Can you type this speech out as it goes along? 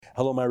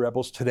Hello, my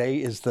rebels. Today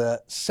is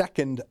the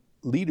second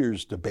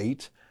leaders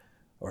debate,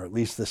 or at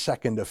least the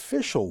second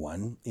official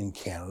one in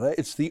Canada.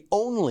 It's the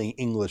only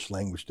English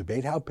language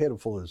debate. How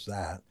pitiful is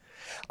that?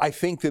 I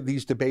think that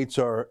these debates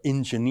are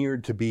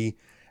engineered to be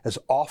as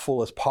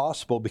awful as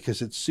possible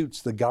because it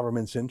suits the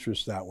government's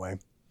interests that way.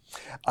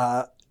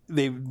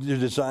 They're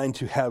designed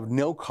to have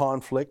no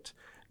conflict,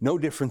 no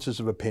differences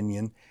of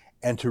opinion,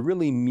 and to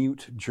really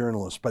mute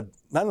journalists. But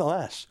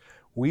nonetheless,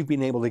 we've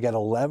been able to get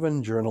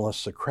 11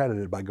 journalists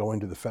accredited by going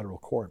to the federal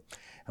court,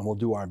 and we'll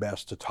do our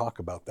best to talk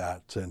about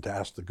that and to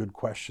ask the good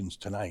questions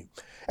tonight.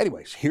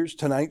 Anyways, here's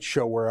tonight's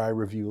show where I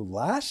review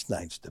last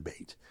night's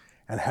debate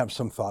and have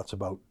some thoughts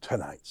about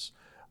tonight's.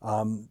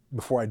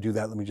 Before I do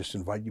that, let me just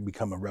invite you to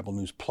become a Rebel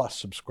News Plus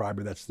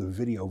subscriber. That's the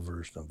video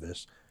version of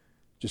this.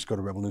 Just go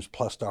to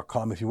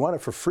rebelnewsplus.com. If you want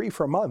it for free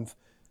for a month,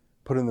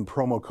 put in the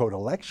promo code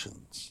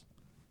ELECTIONS.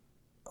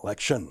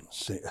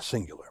 Elections,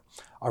 singular.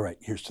 All right,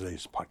 here's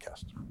today's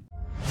podcast.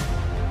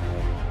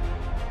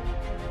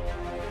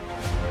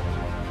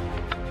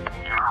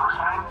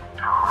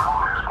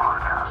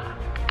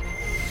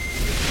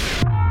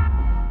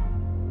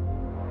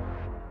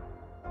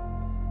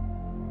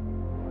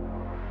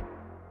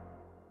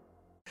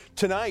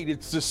 Tonight,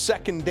 it's the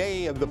second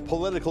day of the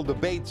political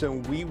debates,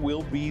 and we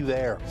will be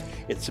there.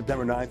 It's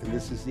September 9th, and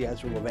this is the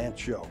Ezra Levant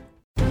Show.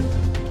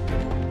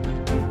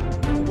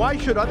 Why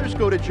should others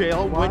go to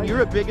jail when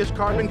you're the biggest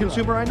carbon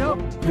consumer I know?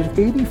 There's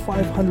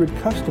 8,500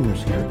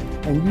 customers here,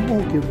 and you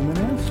won't give them an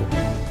answer.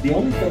 The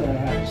only thing I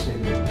have to say to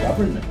the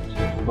government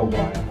about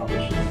why I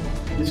publish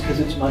it is because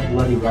it's my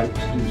bloody right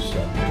to do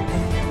so.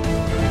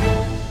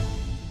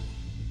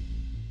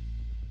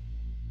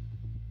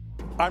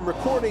 I'm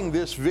recording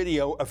this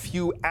video a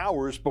few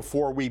hours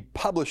before we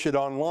publish it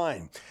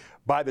online.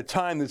 By the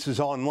time this is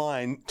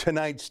online,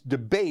 tonight's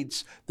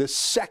debates, the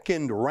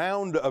second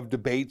round of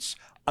debates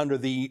under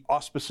the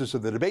auspices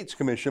of the Debates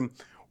Commission,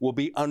 will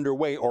be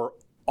underway, or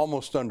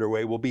almost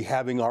underway. We'll be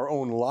having our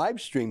own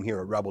live stream here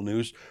at Rebel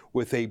News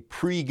with a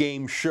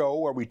pre-game show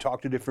where we talk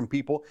to different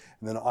people,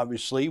 and then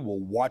obviously we'll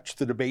watch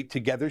the debate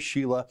together.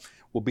 Sheila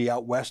will be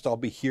out west, I'll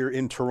be here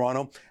in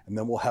Toronto, and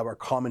then we'll have our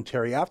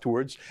commentary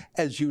afterwards.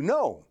 As you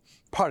know,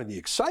 part of the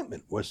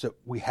excitement was that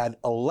we had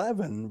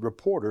 11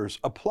 reporters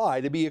apply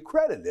to be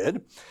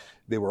accredited.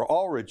 They were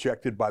all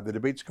rejected by the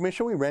Debates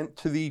Commission. We went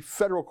to the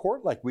federal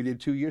court like we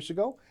did 2 years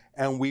ago,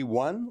 and we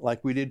won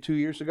like we did 2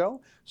 years ago.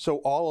 So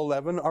all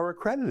 11 are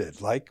accredited,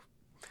 like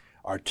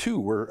our 2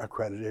 were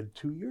accredited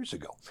 2 years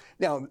ago.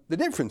 Now, the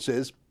difference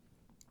is,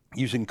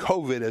 using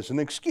COVID as an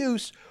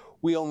excuse,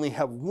 we only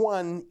have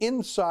 1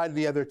 inside,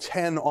 the other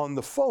 10 on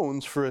the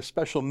phones for a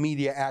special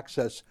media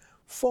access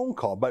phone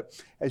call.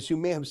 But as you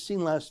may have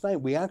seen last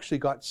night, we actually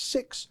got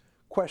 6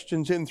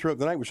 questions in throughout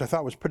the night, which I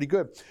thought was pretty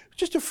good.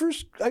 Just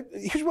here's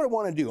what I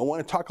want to do. I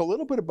want to talk a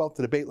little bit about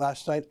the debate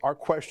last night, our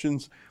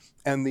questions,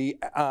 and the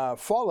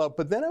fallout,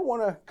 but then I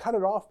want to cut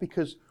it off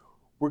because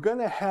we're going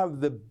to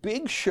have the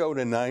big show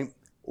tonight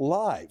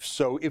live.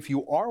 So if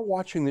you are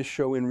watching this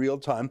show in real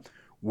time,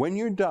 when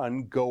you're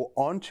done, go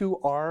onto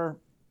our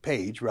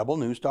page,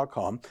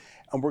 rebelnews.com,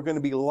 and we're going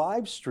to be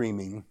live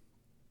streaming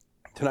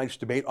tonight's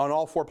debate on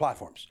all 4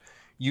 platforms: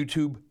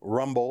 YouTube,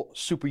 Rumble,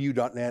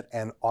 superu.net,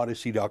 and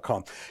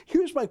odyssey.com.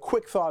 Here's my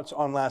quick thoughts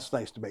on last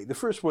night's debate. The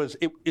first was,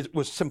 it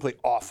was simply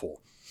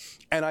awful.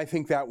 And I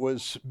think that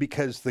was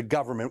because the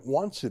government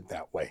wants it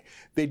that way.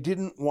 They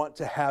didn't want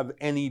to have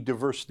any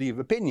diversity of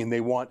opinion.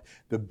 They want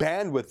the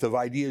bandwidth of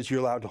ideas you're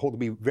allowed to hold to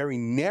be very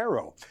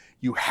narrow.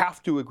 You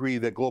have to agree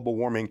that global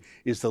warming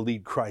is the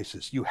lead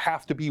crisis. You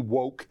have to be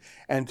woke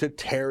and to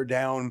tear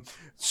down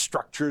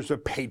structures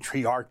of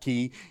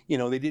patriarchy. You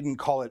know, they didn't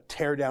call it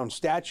tear down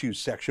statues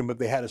section, but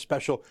they had a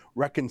special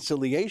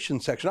reconciliation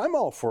section. I'm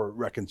all for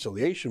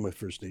reconciliation with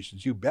First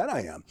Nations. You bet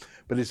I am.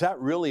 But is that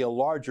really a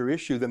larger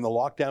issue than the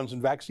lockdowns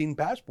and vaccine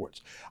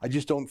passports? I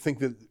just don't think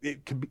that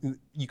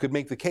you could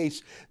make the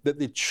case that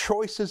the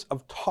choices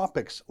of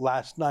topics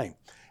last night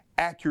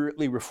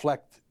accurately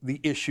reflect the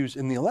issues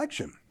in the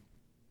election.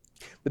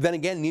 But then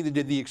again, neither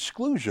did the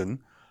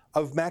exclusion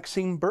of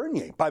Maxime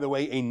Bernier. By the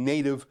way, a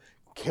native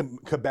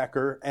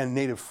Quebecer and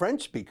native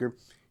French speaker,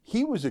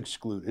 he was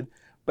excluded.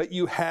 But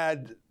you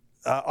had,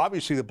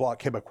 obviously the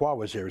Bloc Québécois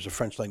was there as a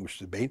French language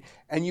debate,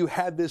 and you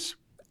had this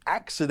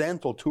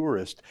accidental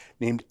tourist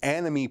named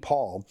Annamie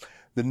Paul,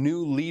 the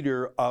new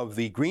leader of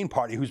the Green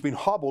Party, who's been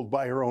hobbled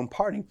by her own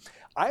party.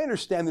 I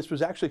understand this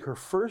was actually her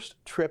first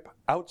trip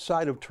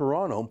outside of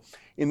Toronto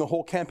in the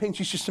whole campaign.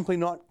 She's just simply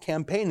not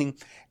campaigning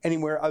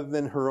anywhere other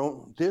than her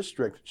own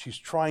district. She's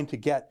trying to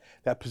get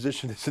that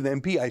position as an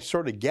MP. I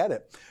sort of get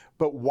it.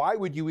 But why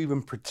would you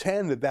even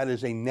pretend that that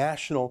is a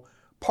national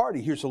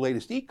party? Here's the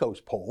latest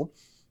ECOS poll.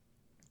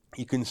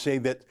 You can say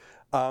that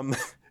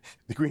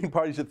the Green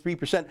Party's at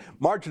 3%.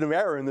 Margin of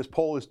error in this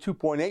poll is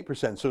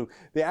 2.8%. So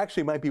they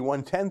actually might be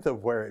 1/10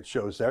 of where it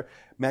shows there.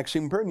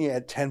 Maxime Bernier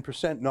at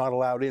 10% not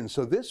allowed in.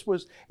 So this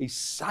was a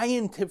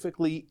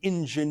scientifically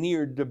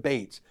engineered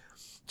debate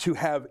to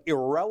have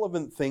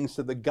irrelevant things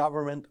that the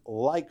government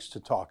likes to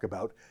talk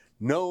about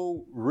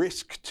no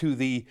risk to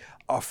the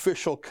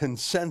official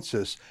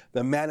consensus,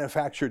 the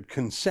manufactured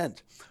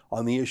consent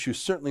on the issue,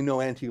 certainly no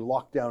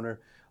anti-lockdowner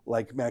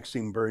like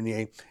Maxime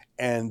Bernier,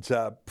 and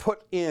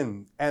put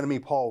in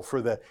Annamie Paul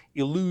for the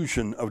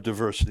illusion of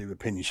diversity of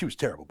opinion. She was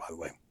terrible, by the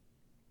way.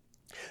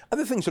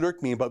 Other things that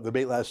irked me about the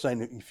debate last night,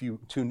 if you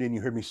tuned in,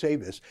 you heard me say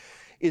this,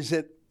 is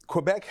that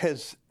Quebec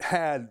has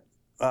had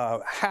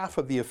half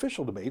of the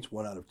official debates,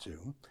 1 out of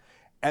 2,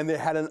 and they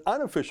had an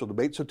unofficial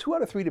debate. So 2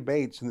 out of 3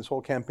 debates in this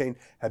whole campaign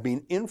have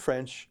been in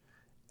French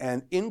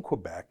and in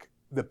Quebec.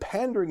 The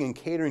pandering and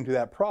catering to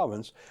that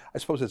province, I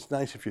suppose it's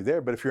nice if you're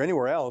there, but if you're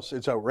anywhere else,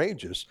 it's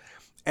outrageous.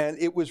 And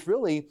it was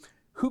really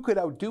who could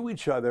outdo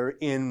each other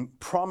in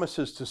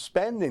promises to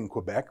spend in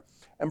Quebec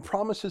and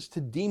promises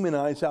to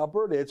demonize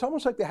Alberta. It's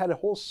almost like they had a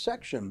whole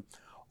section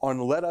on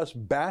let us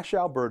bash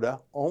Alberta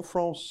en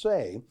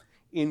français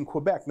in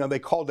Quebec. Now, they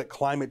called it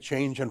climate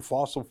change and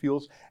fossil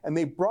fuels, and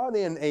they brought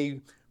in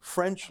a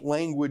French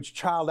language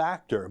child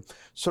actor,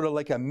 sort of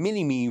like a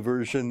mini-me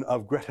version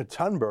of Greta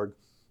Thunberg.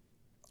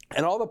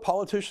 And all the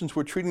politicians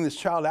were treating this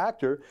child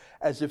actor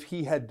as if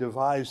he had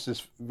devised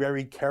this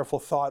very careful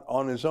thought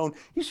on his own.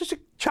 He's just a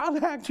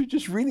child actor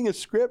just reading a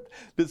script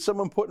that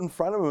someone put in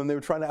front of him, and they were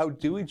trying to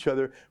outdo each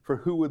other for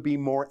who would be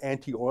more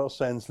anti-oil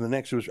sands than the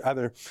next. It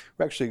was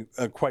actually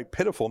quite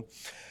pitiful.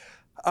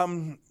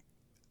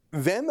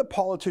 Then the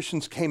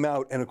politicians came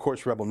out, and of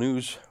course Rebel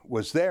News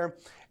was there,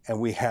 and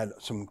we had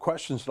some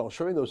questions, and I'll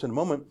show you those in a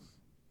moment.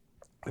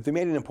 But they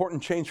made an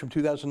important change from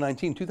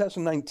 2019.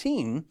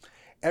 2019,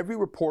 every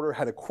reporter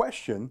had a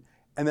question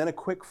and then a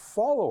quick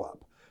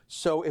follow-up.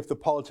 So if the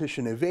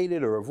politician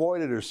evaded or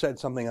avoided or said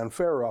something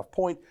unfair or off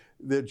point,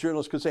 the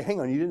journalist could say,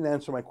 hang on, you didn't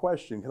answer my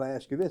question. Can I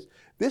ask you this?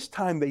 This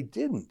time they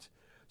didn't.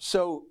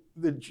 So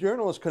the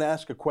journalist could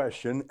ask a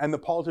question and the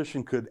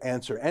politician could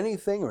answer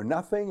anything or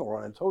nothing or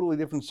on a totally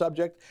different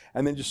subject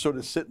and then just sort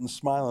of sit and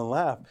smile and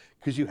laugh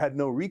because you had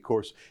no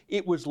recourse.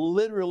 It was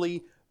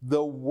literally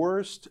the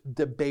worst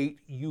debate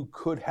you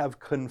could have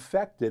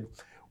confected,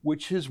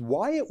 which is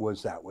why it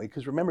was that way.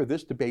 Because remember,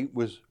 this debate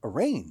was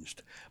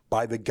arranged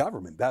by the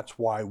government. That's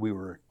why we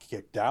were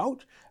kicked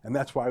out, and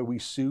that's why we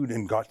sued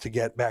and got to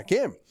get back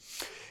in.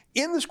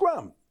 In the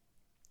scrum,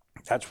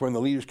 that's when the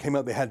leaders came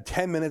out. They had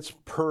 10 minutes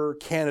per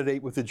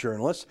candidate with the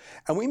journalists,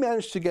 and we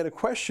managed to get a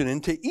question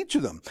into each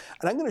of them.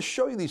 And I'm going to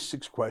show you these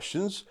 6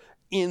 questions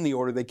in the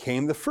order they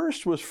came. The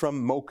first was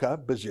from Mocha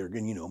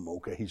Bezirgan. You know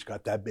Mocha, he's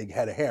got that big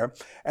head of hair.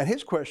 And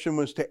his question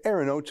was to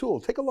Erin O'Toole.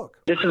 Take a look.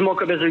 This is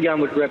Mocha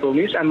Bezirgan with Rebel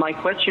News, and my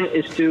question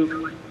is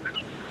to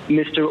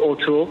Mr.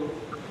 O'Toole.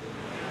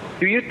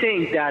 Do you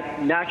think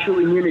that natural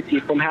immunity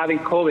from having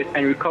COVID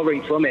and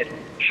recovering from it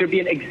should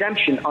be an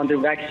exemption under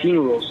vaccine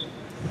rules?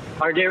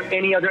 Are there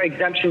any other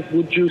exemptions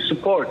would you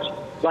support,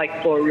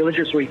 like for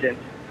religious reasons?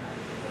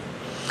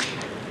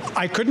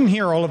 I couldn't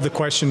hear all of the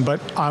question,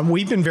 but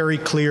we've been very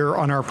clear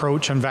on our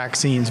approach on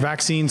vaccines.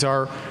 Vaccines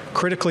are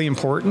critically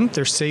important.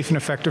 They're safe and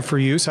effective for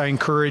use. I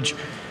encourage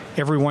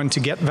everyone to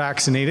get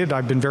vaccinated.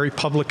 I've been very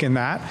public in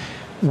that.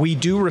 We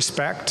do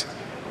respect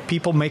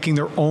people making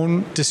their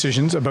own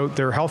decisions about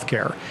their health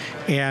care,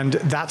 and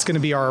that's going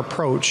to be our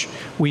approach.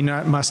 We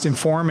must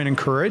inform and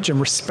encourage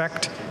and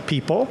respect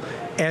people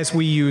as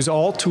we use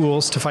all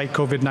tools to fight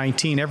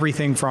COVID-19,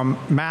 everything from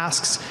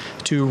masks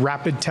to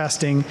rapid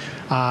testing,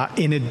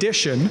 in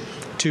addition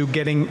to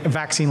getting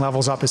vaccine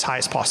levels up as high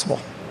as possible.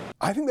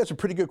 I think that's a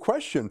pretty good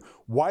question.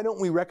 Why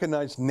don't we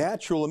recognize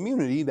natural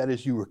immunity, that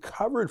is, you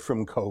recovered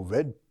from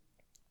COVID,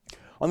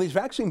 on these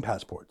vaccine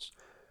passports?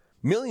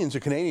 Millions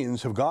of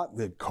Canadians have got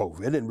the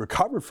COVID and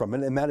recovered from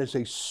it, and that is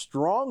a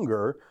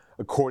stronger,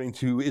 according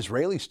to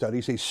Israeli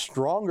studies, a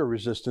stronger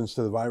resistance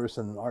to the virus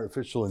than an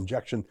artificial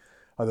injection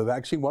of the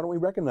vaccine. Why don't we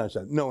recognize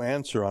that? No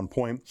answer on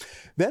point.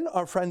 Then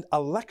our friend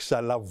Alexa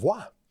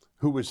Lavoie,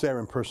 who was there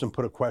in person,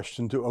 put a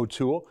question to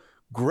O'Toole.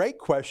 Great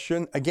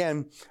question.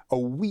 Again, a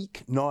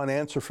weak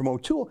non-answer from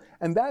O'Toole,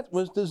 and that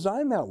was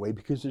designed that way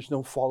because there's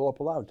no follow-up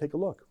allowed. Take a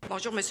look.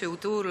 Bonjour, Monsieur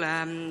O'Toole.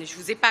 Je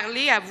vous ai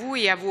parlé à vous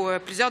et à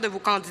plusieurs de vos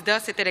candidats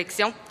cette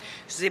élection.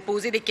 Je vous ai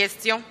posé des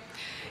questions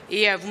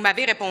et vous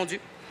m'avez répondu.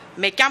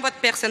 Mais quand votre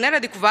personnel a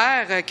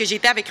découvert que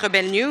j'étais avec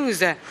Rebel News,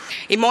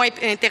 ils m'ont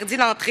interdit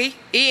l'entrée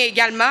et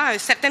également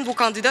certains de vos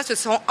candidats se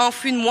sont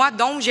enfuis de moi,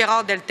 dont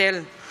Gérard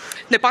Deltel.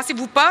 Ne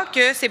pensez-vous pas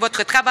que c'est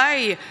votre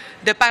travail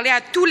de parler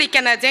à tous les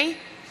Canadiens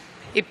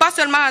et pas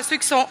seulement à ceux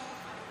qui sont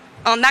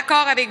en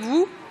accord avec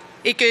vous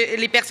et que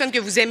les personnes que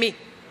vous aimez?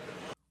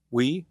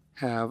 We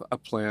have a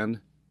plan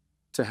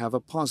to have a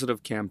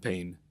positive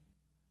campaign.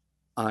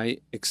 I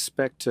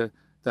expect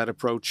that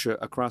approach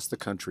across the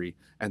country,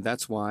 and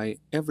that's why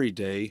every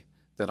day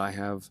that I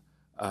have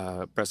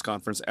a press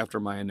conference after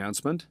my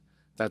announcement,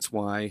 that's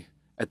why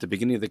at the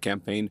beginning of the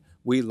campaign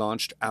we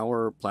launched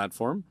our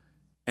platform,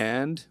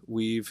 and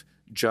we've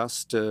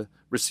just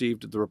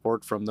received the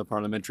report from the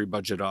Parliamentary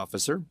Budget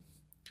Officer.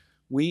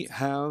 We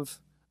have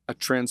a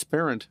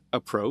transparent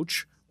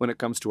approach when it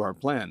comes to our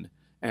plan,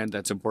 and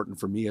that's important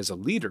for me as a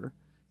leader,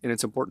 and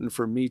it's important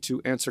for me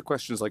to answer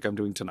questions like I'm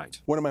doing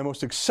tonight. One of my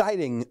most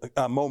exciting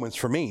moments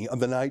for me of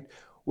the night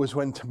was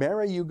when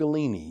Tamara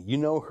Ugolini, you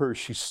know her,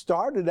 she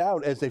started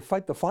out as a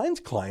Fight the Fines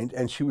client,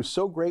 and she was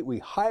so great we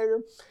hired her.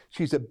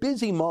 She's a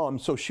busy mom,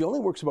 so she only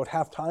works about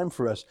half time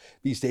for us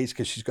these days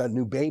because she's got a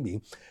new baby.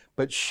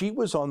 But she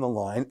was on the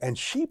line, and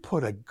she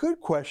put a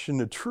good question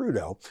to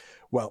Trudeau.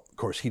 Well, of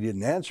course, he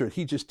didn't answer it.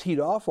 He just teed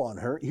off on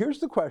her. Here's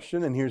the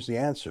question, and here's the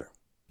answer.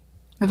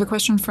 I have a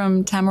question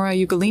from Tamara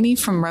Ugolini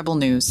from Rebel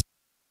News.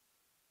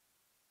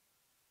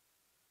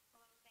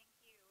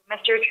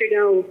 Mr.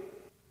 Trudeau,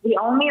 the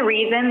only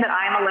reason that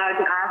I'm allowed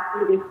to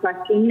ask you this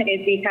question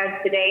is because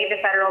today the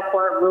federal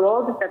court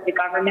ruled that the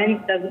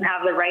government doesn't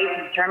have the right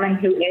to determine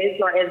who is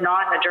or is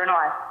not a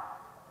journalist.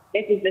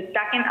 This is the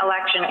second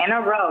election in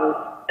a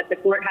row that the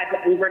court had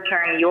to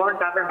overturn your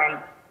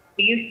government.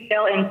 Do you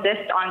still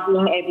insist on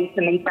being able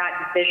to make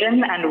that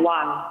decision, and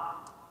why?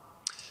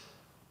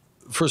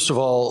 First of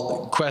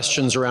all,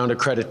 questions around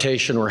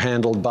accreditation were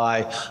handled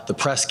by the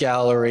Press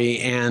Gallery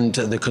and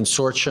the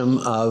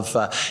consortium of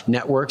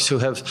networks who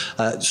have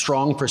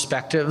strong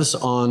perspectives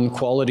on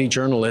quality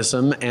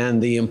journalism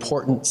and the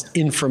important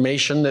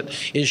information that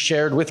is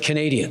shared with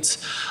Canadians.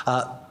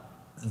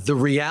 The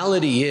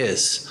reality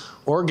is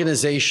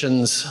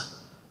organizations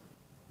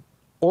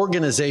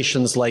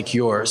like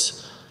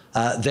yours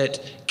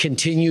that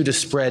continue to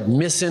spread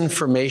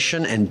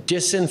misinformation and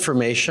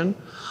disinformation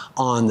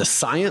on the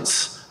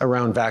science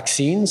around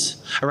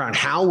vaccines, around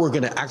how we're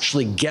going to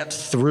actually get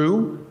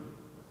through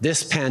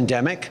this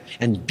pandemic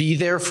and be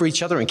there for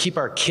each other and keep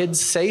our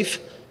kids safe,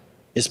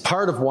 is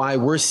part of why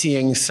we're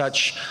seeing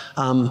such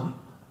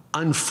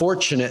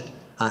unfortunate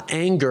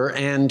anger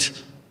and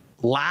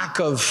lack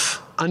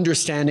of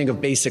understanding of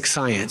basic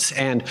science.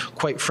 And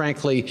quite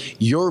frankly,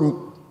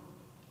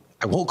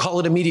 I won't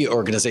call it a media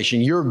organization,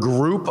 your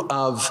group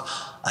of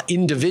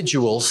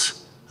individuals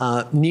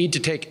need to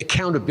take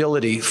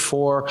accountability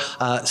for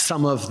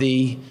some of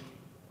the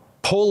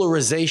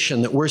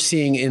polarization that we're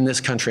seeing in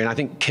this country. And I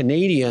think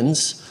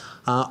Canadians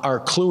are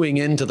cluing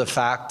into the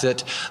fact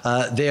that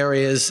there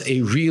is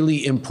a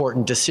really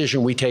important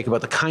decision we take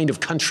about the kind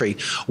of country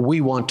we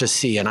want to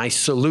see. And I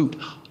salute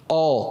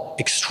all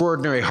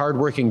extraordinary,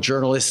 hardworking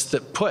journalists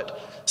that put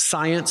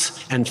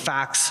science and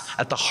facts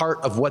at the heart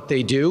of what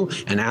they do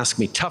and ask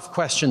me tough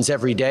questions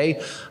every day,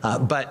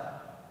 but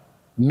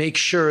make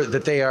sure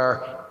that they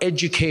are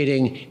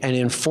educating and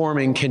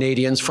informing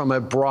Canadians from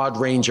a broad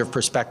range of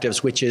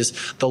perspectives, which is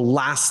the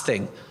last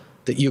thing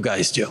that you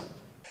guys do.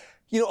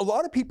 You know, a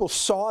lot of people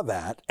saw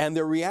that, and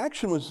their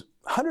reaction was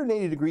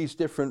 180 degrees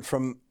different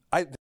from,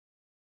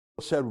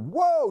 said,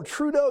 whoa,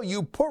 Trudeau,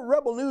 you put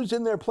Rebel News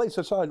in their place.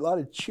 I saw a lot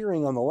of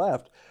cheering on the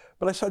left,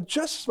 but I saw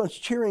just as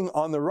much cheering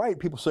on the right,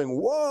 people saying,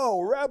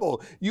 whoa,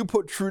 Rebel, you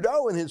put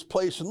Trudeau in his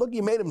place, and look,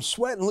 you made him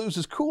sweat and lose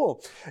his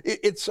cool.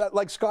 It's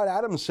like Scott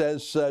Adams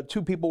says,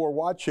 two people were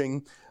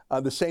watching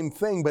the same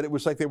thing, but it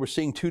was like they were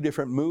seeing two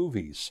different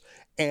movies.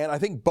 And I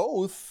think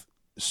both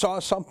saw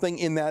something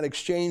in that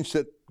exchange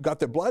that got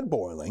their blood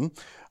boiling.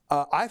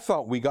 I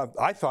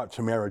thought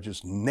Tamara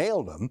just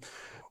nailed him,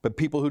 but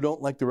people who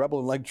don't like the Rebel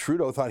and like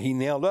Trudeau thought he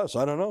nailed us.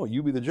 I don't know.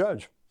 You be the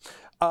judge.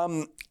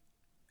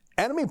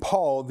 Annamie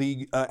Paul,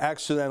 the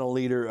accidental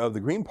leader of the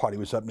Green Party,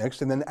 was up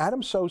next, and then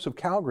Adam Soos of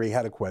Calgary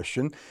had a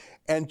question,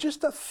 and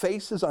just the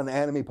faces on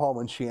Annamie Paul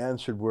when she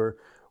answered were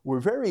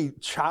very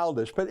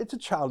childish, but it's a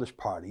childish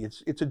party.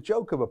 It's a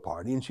joke of a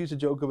party, and she's a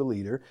joke of a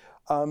leader,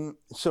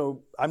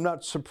 so I'm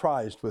not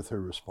surprised with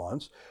her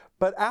response.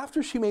 But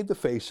after she made the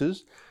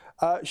faces,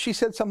 she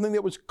said something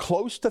that was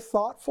close to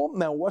thoughtful.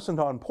 Now, it wasn't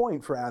on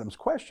point for Adam's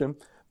question,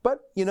 but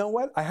you know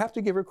what? I have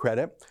to give her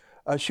credit.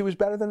 She was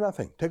better than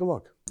nothing. Take a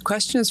look.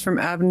 Question is from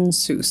Adam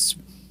Soos,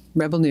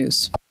 Rebel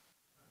News.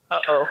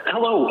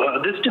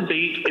 Hello. This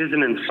debate is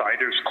an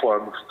insiders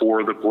club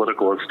for the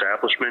political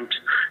establishment.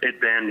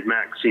 It banned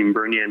Maxime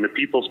Bernier and the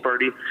People's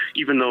Party,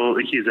 even though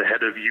he's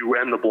ahead of you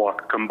and the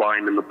Bloc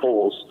combined in the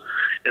polls.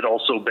 It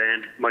also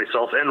banned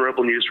myself and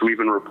Rebel News from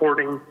even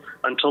reporting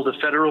until the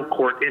federal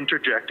court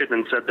interjected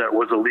and said that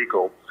was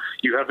illegal.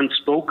 You haven't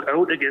spoke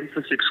out against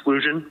this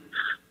exclusion.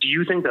 Do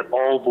you think that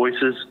all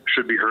voices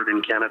should be heard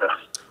in Canada?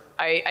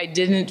 I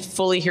didn't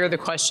fully hear the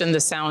question. The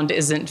sound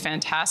isn't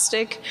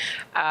fantastic.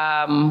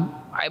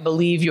 I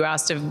believe you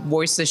asked if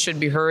voices should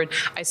be heard.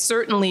 I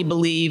certainly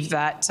believe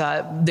that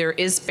there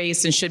is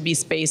space and should be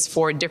space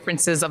for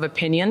differences of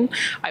opinion.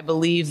 I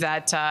believe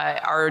that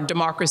our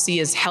democracy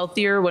is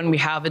healthier when we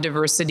have a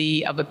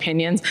diversity of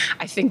opinions.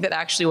 I think that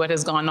actually what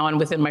has gone on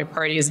within my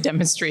party has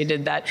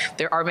demonstrated that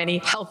there are many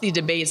healthy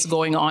debates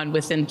going on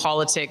within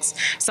politics,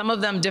 some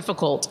of them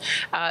difficult.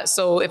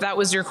 So if that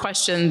was your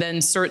question,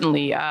 then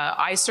certainly,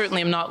 I certainly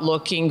am not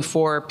looking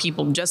for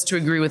people just to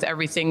agree with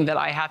everything that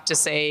I have to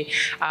say.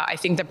 I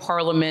think that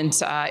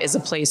Parliament is a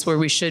place where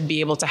we should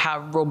be able to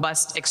have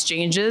robust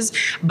exchanges,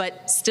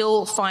 but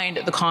still find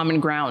the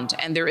common ground.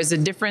 And there is a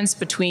difference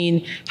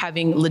between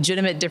having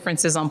legitimate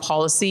differences on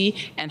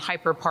policy and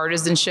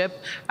hyper-partisanship.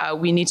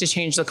 We need to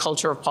change the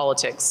culture of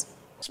politics.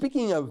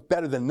 Speaking of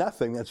better than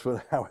nothing, that's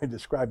how I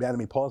described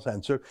Annamie Paul's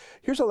answer.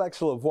 Here's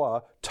Alexa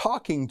Lavoie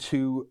talking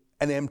to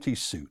an empty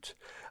suit,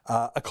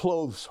 a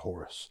clothes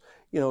horse.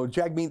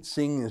 Jagmeet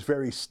Singh is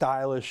very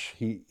stylish.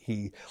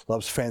 He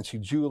loves fancy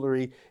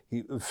jewelry,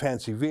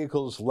 fancy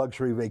vehicles,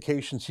 luxury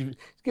vacations. He's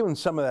given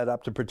some of that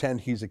up to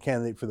pretend he's a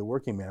candidate for the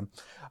working man.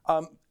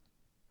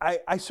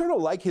 I sort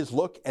of like his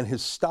look and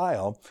his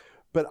style,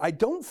 but I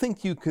don't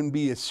think you can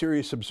be a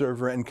serious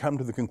observer and come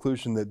to the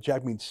conclusion that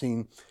Jagmeet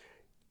Singh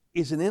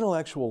is an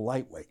intellectual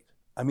lightweight.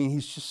 I mean,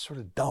 he's just sort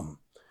of dumb.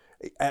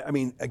 I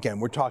mean, again,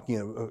 we're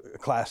talking a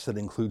class that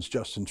includes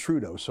Justin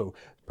Trudeau, so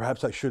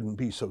perhaps I shouldn't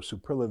be so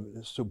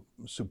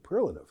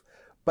superlative.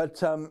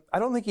 But I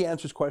don't think he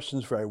answers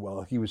questions very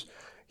well. He was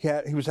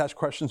asked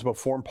questions about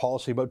foreign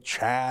policy, about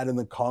Chad and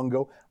the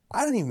Congo.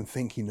 I don't even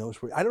think he knows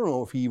I don't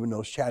know if he even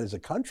knows Chad is a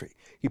country.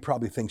 He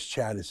probably thinks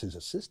Chad is his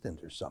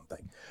assistant or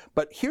something.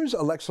 But here's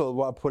Alexa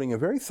Lavoie putting a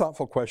very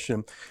thoughtful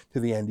question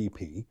to the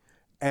NDP,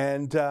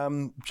 and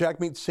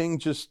Jagmeet Singh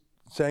just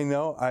saying,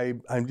 no,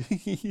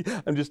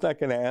 I'm just not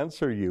going to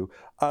answer you.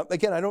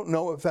 Again, I don't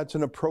know if that's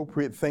an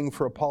appropriate thing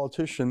for a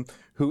politician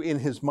who, in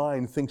his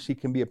mind, thinks he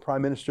can be a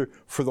prime minister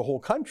for the whole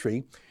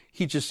country.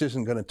 He just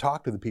isn't going to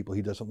talk to the people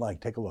he doesn't like.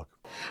 Take a look.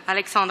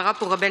 Alexandra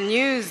pour Rebel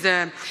News.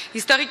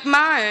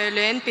 Historiquement, le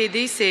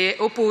NPD s'est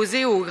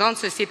opposé aux grandes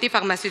sociétés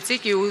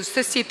pharmaceutiques et aux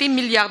sociétés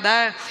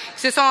milliardaires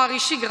qui se sont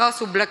enrichies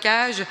grâce au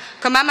blocage,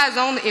 comme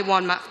Amazon et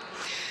Walmart.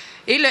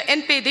 Et le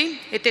NPD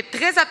était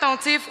très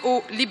attentif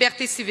aux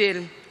libertés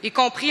civiles, y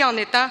compris en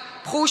étant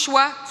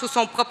pro-choix sur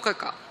son propre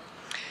corps.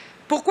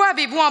 Pourquoi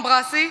avez-vous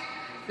embrassé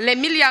les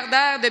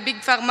milliardaires de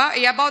Big Pharma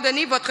et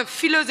abandonné votre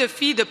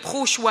philosophie de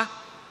pro-choix?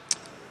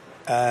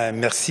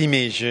 Merci,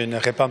 mais je ne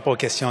réponds pas aux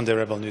questions de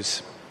Rebel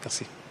News.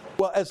 Merci.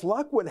 Well, as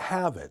luck would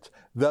have it,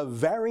 the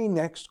very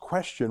next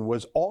question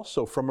was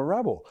also from a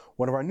rebel,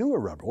 one of our newer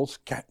rebels,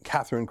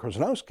 Catherine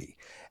Krasnowski.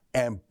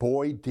 And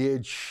boy,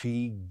 did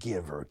she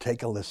give her.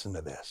 Take a listen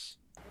to this.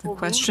 The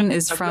question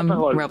is from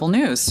Rebel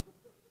News.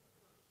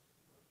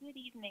 Good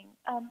evening.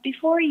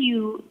 Before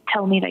you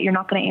tell me that you're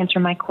not going to answer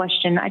my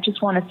question, I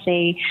just want to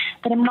say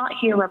that I'm not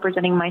here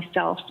representing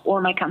myself or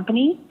my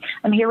company.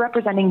 I'm here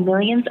representing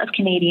millions of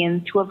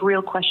Canadians who have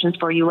real questions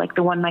for you, like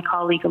the one my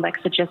colleague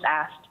Alexa just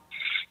asked.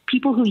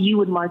 People who you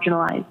would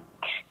marginalize.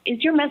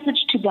 Is your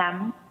message to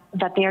them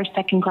that they are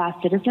second-class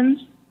citizens?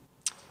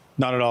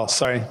 Not at all.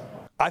 Sorry.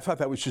 I thought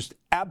that was just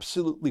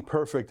absolutely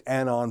perfect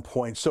and on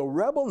point. So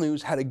Rebel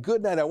News had a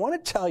good night. I want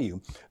to tell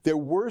you, there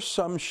were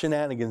some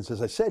shenanigans.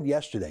 As I said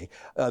yesterday,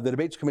 the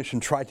Debates Commission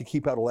tried to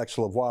keep out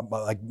Alexa Lavoie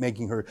by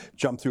making her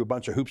jump through a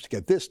bunch of hoops to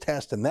get this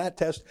test and that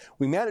test.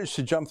 We managed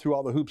to jump through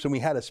all the hoops, and we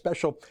had a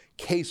special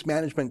case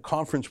management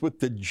conference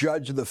with the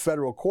judge of the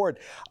federal court.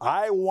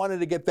 I wanted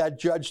to get that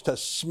judge to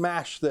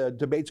smash the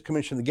Debates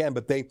Commission again,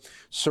 but they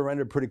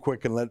surrendered pretty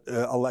quick and let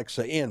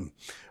Alexa in.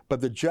 But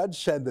the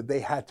judge said that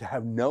they had to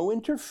have no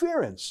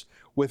interference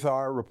with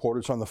our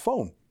reporters on the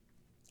phone.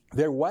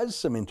 There was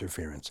some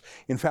interference.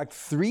 In fact,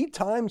 3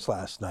 times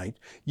last night,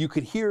 you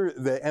could hear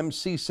the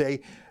MC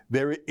say,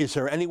 is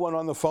there anyone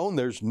on the phone?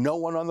 There's no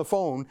one on the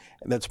phone.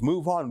 Let's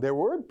move on. There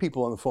were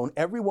people on the phone.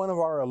 Every one of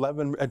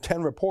our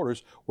 10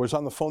 reporters was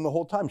on the phone the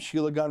whole time.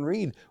 Sheila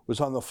Gunn-Reid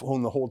was on the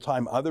phone the whole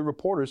time, other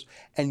reporters,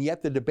 and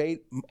yet the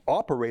debate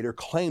operator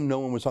claimed no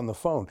one was on the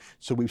phone.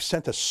 So we've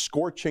sent a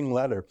scorching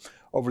letter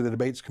over the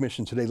Debates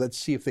Commission today. Let's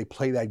see if they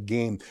play that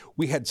game.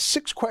 We had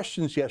 6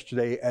 questions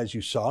yesterday, as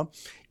you saw.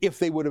 If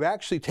they would have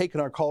actually taken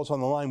our calls on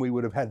the line, we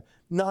would have had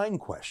 9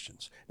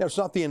 questions. Now, it's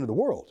not the end of the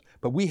world,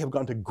 but we have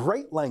gone to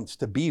great lengths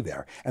to be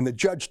there, and the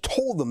judge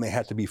told them they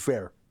had to be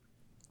fair.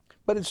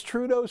 But it's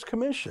Trudeau's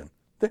commission.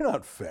 They're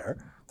not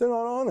fair. They're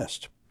not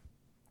honest.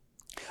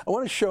 I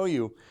want to show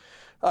you,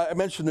 I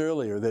mentioned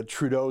earlier that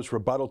Trudeau's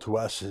rebuttal to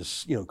us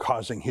is,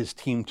 causing his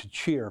team to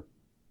cheer.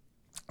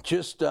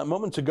 Just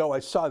moments ago, I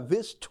saw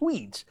this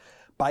tweet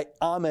by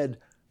Ahmed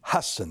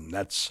Hassan.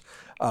 That's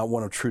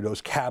one of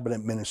Trudeau's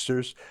cabinet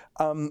ministers.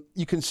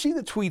 You can see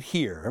the tweet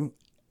here,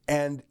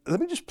 and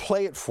let me just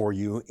play it for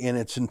you in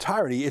its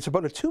entirety. It's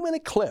about a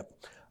 2-minute clip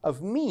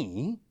of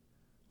me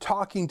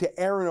talking to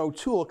Erin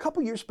O'Toole a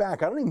couple years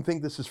back. I don't even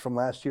think this is from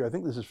last year. I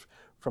think this is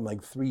from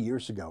like 3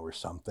 years ago or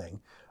something.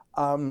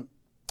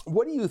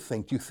 What do you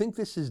think? Do you think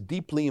this is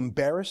deeply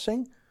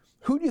embarrassing?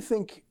 Who do you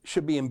think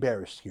should be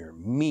embarrassed here?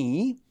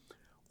 Me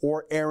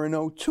or Erin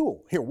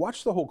O'Toole? Here,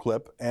 watch the whole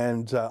clip,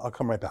 and I'll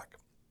come right back.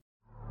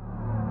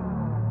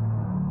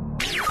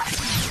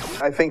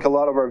 I think a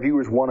lot of our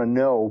viewers want to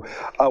know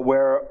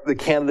where the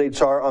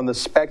candidates are on the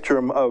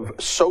spectrum of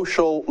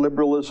social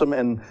liberalism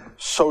and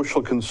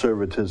social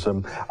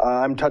conservatism.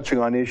 I'm touching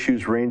on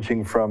issues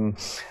ranging from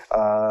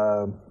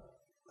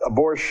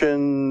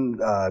abortion,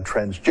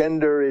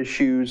 transgender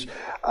issues.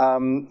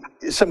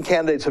 Some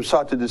candidates have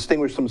sought to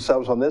distinguish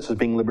themselves on this as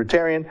being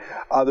libertarian.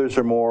 Others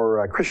are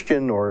more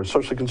Christian or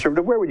socially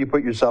conservative. Where would you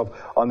put yourself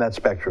on that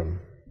spectrum?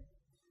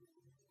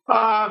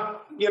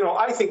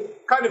 I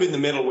think kind of in the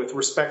middle with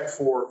respect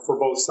for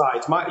both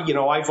sides.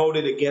 I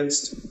voted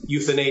against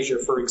euthanasia,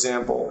 for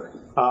example,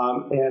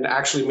 and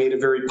actually made a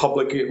very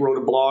public, wrote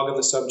a blog on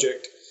the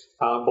subject,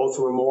 both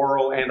from a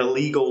moral and a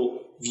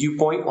legal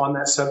viewpoint on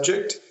that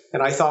subject.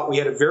 And I thought we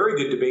had a very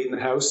good debate in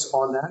the House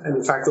on that. And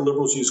in fact, the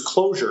Liberals used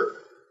closure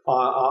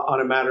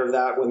on a matter of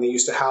that when they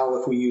used to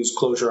howl if we used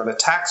closure on a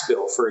tax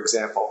bill, for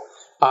example.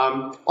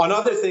 On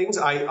other things,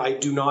 I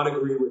do not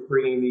agree with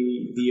bringing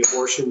the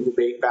abortion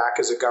debate back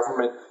as a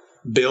government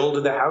bill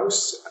to the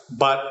House,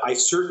 but I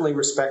certainly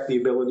respect the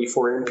ability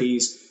for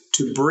MPs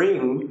to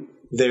bring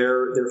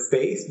their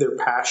faith, their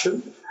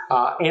passion,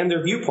 and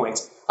their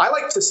viewpoints. I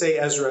like to say,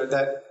 Ezra,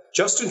 that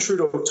Justin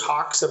Trudeau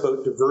talks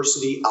about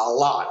diversity a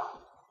lot,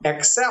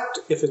 except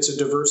if it's a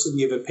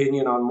diversity of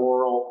opinion on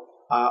moral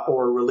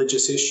or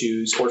religious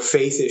issues or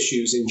faith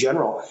issues in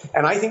general.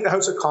 And I think the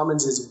House of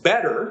Commons is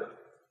better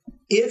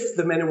if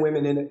the men and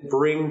women in it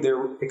bring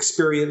their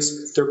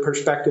experience, their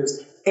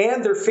perspectives,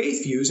 and their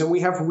faith views, and we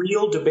have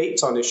real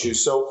debates on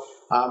issues. So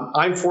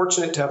I'm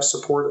fortunate to have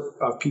support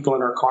of people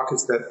in our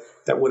caucus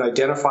that would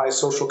identify as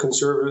social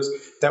conservatives,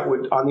 that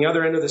would, on the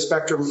other end of the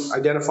spectrum,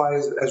 identify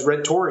as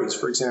red Tories,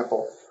 for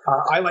example.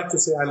 I like to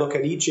say I look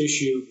at each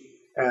issue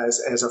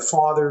as a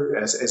father,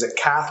 as a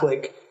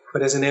Catholic,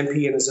 but as an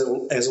MP and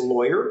as a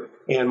lawyer,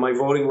 and my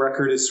voting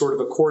record is sort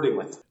of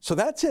accordingly. So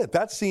that's it.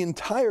 That's the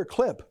entire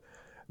clip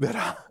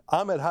that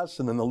Ahmed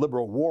Hassan and the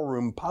Liberal War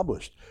Room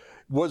published.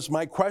 Was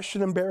my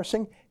question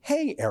embarrassing?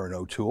 Hey, Erin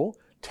O'Toole,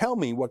 tell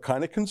me, what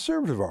kind of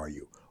conservative are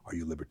you? Are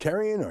you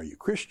libertarian? Are you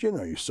Christian?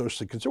 Are you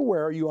socially conservative?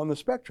 Where are you on the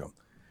spectrum?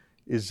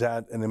 Is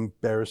that an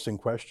embarrassing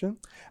question?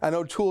 And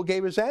O'Toole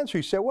gave his answer.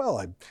 He said,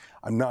 well,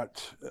 I'm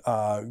not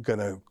going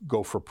to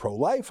go for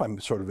pro-life. I'm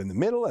sort of in the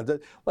middle.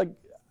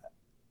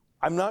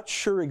 I'm not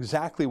sure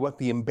exactly what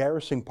the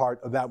embarrassing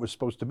part of that was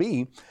supposed to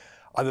be,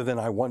 other than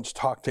I once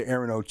talked to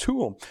Erin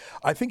O'Toole.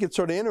 I think it's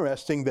sort of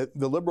interesting that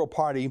the Liberal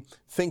Party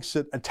thinks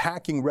that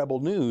attacking Rebel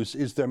News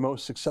is their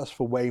most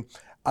successful way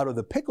out of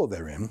the pickle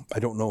they're in. I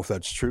don't know if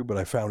that's true, but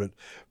I found it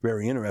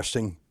very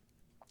interesting.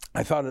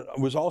 I thought it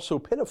was also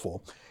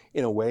pitiful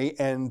in a way,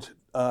 and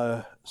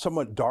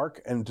somewhat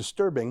dark and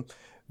disturbing,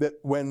 that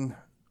when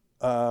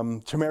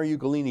Tamara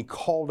Ugolini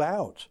called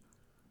out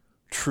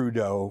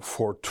Trudeau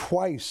for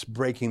twice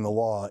breaking the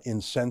law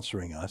in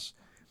censoring us,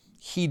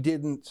 he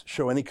didn't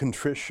show any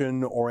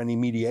contrition or any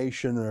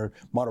mediation or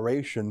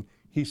moderation.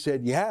 He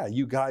said, yeah,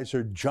 you guys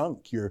are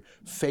junk, you're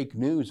fake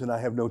news, and I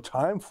have no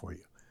time for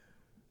you.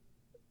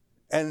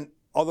 And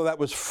although that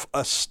was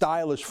a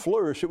stylish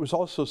flourish, it was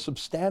also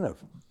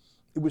substantive.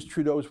 It was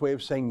Trudeau's way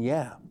of saying,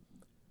 yeah,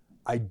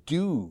 I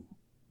do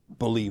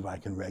believe I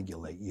can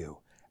regulate you,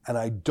 and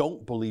I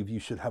don't believe you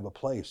should have a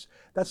place.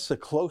 That's the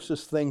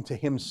closest thing to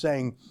him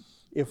saying,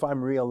 if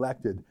I'm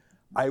reelected,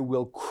 I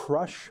will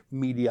crush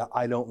media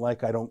I don't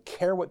like. I don't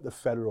care what the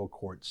federal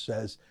court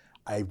says.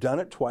 I've done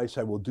it twice.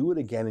 I will do it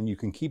again, and you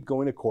can keep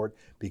going to court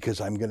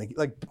because I'm going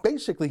to,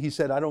 basically he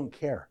said, I don't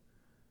care.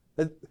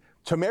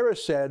 Tamara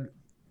said,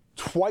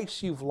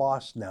 twice you've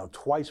lost now.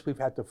 Twice we've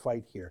had to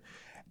fight here.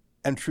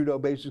 And Trudeau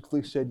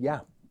basically said, yeah,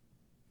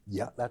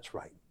 that's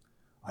right.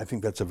 I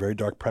think that's a very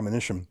dark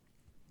premonition.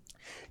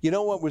 You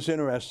know what was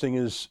interesting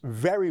is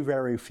very,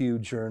 very few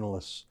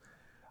journalists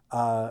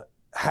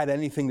had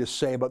anything to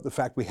say about the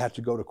fact we had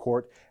to go to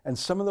court. And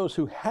some of those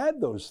who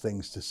had those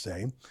things to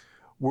say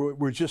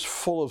were just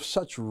full of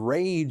such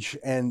rage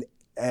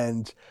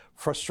and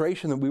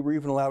frustration that we were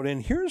even allowed in.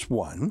 Here's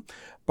one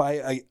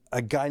by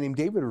a guy named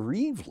David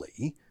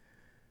Reevely.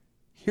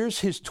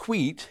 Here's his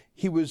tweet.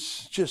 He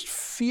was just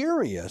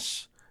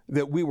furious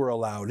that we were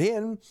allowed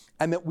in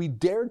and that we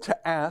dared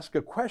to ask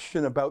a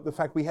question about the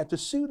fact we had to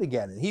suit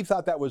again. And he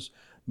thought that was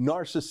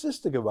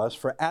narcissistic of us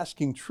for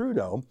asking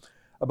Trudeau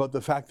about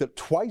the fact that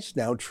twice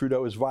now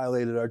Trudeau has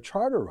violated our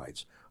charter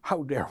rights.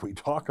 How dare we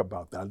talk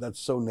about that? That's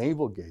so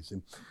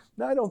navel-gazing.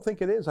 No, I don't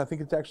think it is. I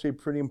think it's actually a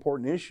pretty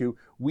important issue.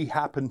 We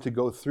happen to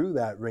go through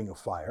that ring of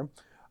fire.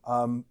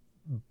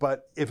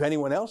 But if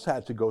anyone else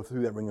had to go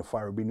through that ring of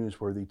fire, it would be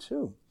newsworthy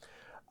too.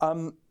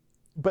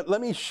 But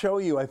let me show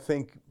you, I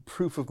think,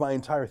 proof of my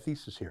entire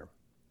thesis here.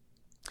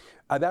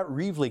 That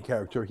Reevely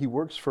character, he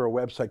works for a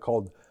website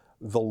called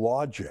The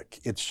Logic.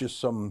 It's just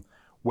some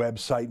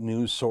website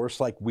news source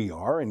like we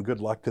are, and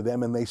good luck to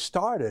them. And they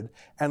started,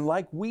 and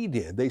like we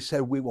did, they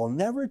said, we will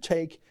never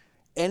take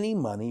any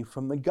money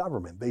from the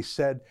government. They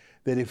said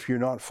that if you're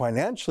not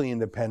financially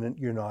independent,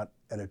 you're not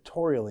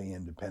editorially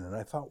independent.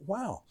 I thought,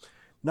 wow,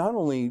 not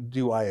only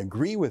do I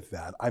agree with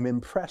that, I'm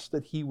impressed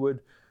that he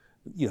would,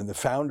 the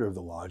founder of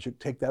The Logic,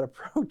 take that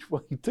approach.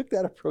 Well, he took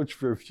that approach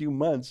for a few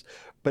months,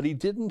 but he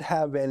didn't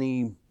have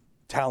any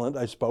talent,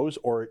 I suppose,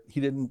 or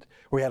he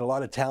had a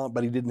lot of talent,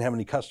 but he didn't have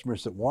any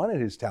customers that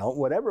wanted his talent.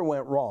 Whatever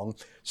went wrong,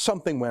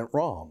 something went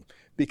wrong,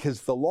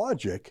 because The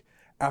Logic,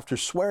 after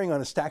swearing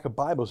on a stack of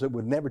Bibles it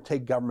would never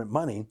take government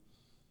money,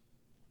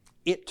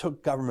 it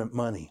took government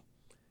money.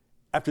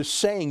 After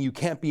saying you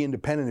can't be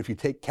independent if you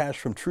take cash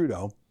from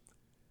Trudeau,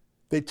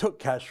 they took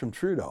cash from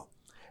Trudeau.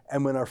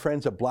 And when our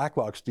friends at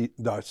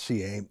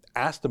blacklocks.ca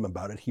asked him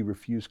about it, he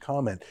refused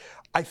comment.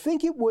 I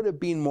think it would have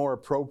been more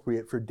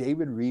appropriate for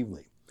David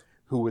Reevely,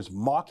 who was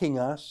mocking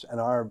us and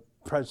our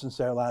presence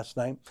there last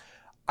night.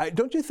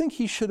 Don't you think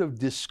he should have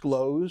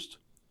disclosed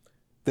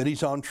that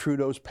he's on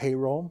Trudeau's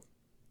payroll?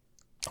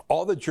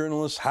 All the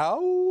journalists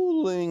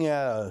howling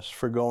at us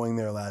for going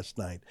there last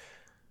night.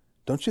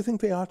 Don't you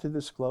think they ought to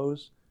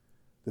disclose?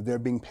 that they're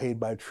being paid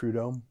by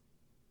Trudeau?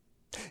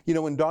 You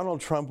know, when Donald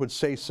Trump would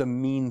say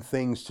some mean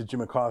things to Jim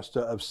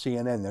Acosta of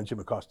CNN, now Jim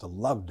Acosta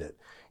loved it,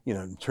 you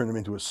know, turned him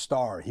into a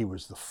star. He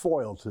was the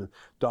foil to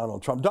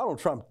Donald Trump. Donald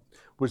Trump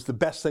was the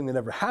best thing that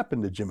ever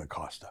happened to Jim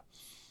Acosta.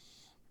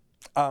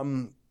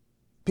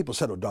 People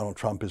said, oh, Donald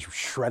Trump is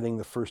shredding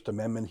the First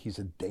Amendment. He's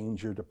a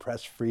danger to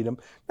press freedom.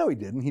 No, he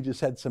didn't. He just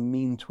had some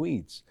mean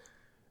tweets.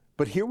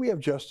 But here we have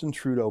Justin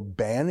Trudeau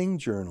banning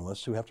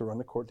journalists who have to run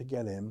to court to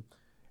get in.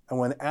 And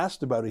when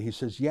asked about it, he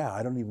says, yeah,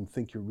 I don't even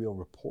think you're real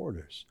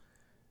reporters.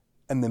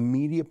 And the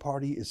media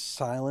party is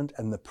silent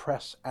and the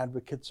press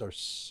advocates are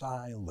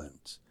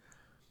silent.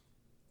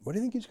 What do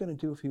you think he's going to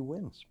do if he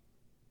wins?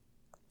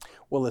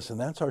 Well, listen,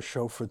 that's our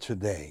show for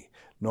today.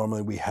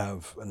 Normally we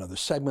have another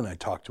segment. I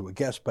talk to a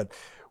guest, but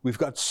we've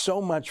got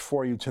so much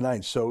for you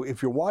tonight. So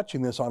if you're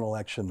watching this on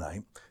election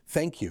night,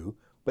 thank you.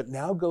 But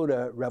now go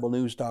to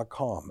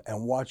rebelnews.com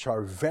and watch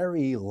our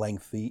very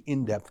lengthy,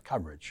 in-depth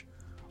coverage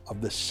of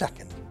the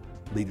second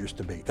Leaders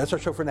Debate. That's our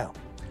show for now.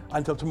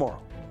 Until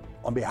tomorrow,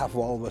 on behalf of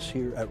all of us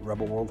here at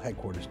Rebel World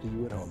Headquarters, to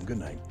you at home, good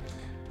night,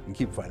 and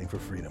keep fighting for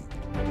freedom.